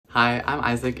Hi, I'm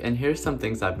Isaac, and here's some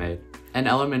things I've made. In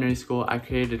elementary school, I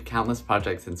created countless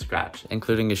projects in Scratch,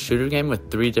 including a shooter game with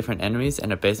 3 different enemies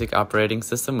and a basic operating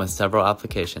system with several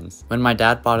applications. When my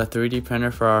dad bought a 3D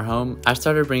printer for our home, I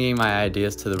started bringing my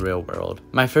ideas to the real world.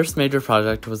 My first major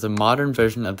project was a modern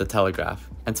version of the telegraph.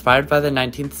 Inspired by the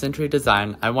 19th century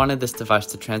design, I wanted this device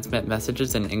to transmit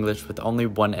messages in English with only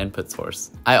one input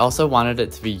source. I also wanted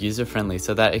it to be user-friendly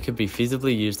so that it could be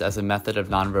feasibly used as a method of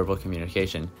nonverbal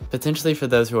communication, potentially for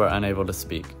those who are unable to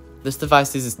speak. This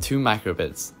device uses 2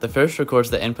 microbits. The first records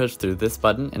the inputs through this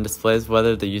button and displays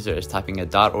whether the user is typing a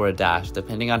dot or a dash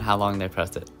depending on how long they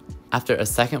press it. After a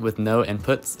second with no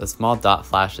inputs, a small dot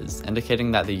flashes,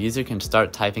 indicating that the user can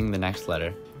start typing the next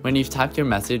letter. When you've typed your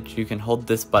message, you can hold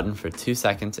this button for 2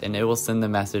 seconds and it will send the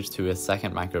message to a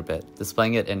second microbit,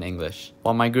 displaying it in English.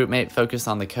 While my groupmate focused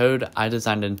on the code, I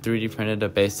designed and 3D printed a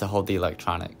base to hold the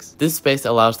electronics. This base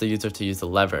allows the user to use a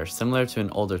lever, similar to an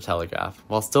older telegraph,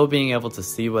 while still being able to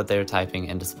see what they are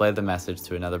typing and display the message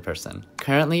to another person.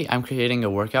 Currently, I'm creating a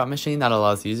workout machine that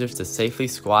allows users to safely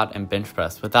squat and bench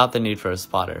press without the need for a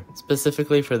spotter,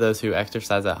 specifically for those who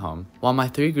exercise at home. While my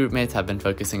 3 groupmates have been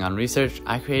focusing on research,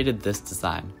 I created this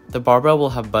design. The barbell will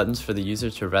have buttons for the user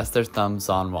to rest their thumbs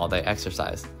on while they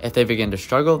exercise. If they begin to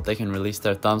struggle, they can release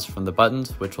their thumbs from the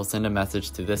buttons, which will send a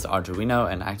message to this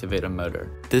Arduino and activate a motor.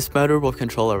 This motor will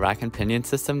control a rack and pinion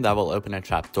system that will open a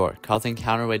trapdoor, causing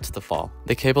counterweights to fall.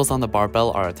 The cables on the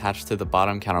barbell are attached to the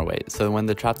bottom counterweight, so when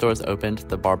the trapdoor is opened,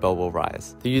 the barbell will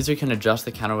rise. The user can adjust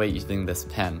the counterweight using this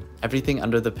pin. Everything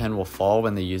under the pin will fall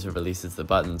when the user releases the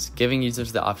buttons, giving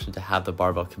users the option to have the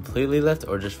barbell completely lift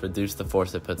or just reduce the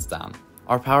force it puts down.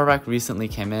 Our power rack recently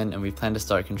came in and we plan to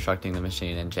start constructing the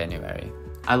machine in January.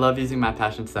 I love using my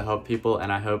passions to help people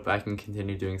and I hope I can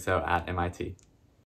continue doing so at MIT.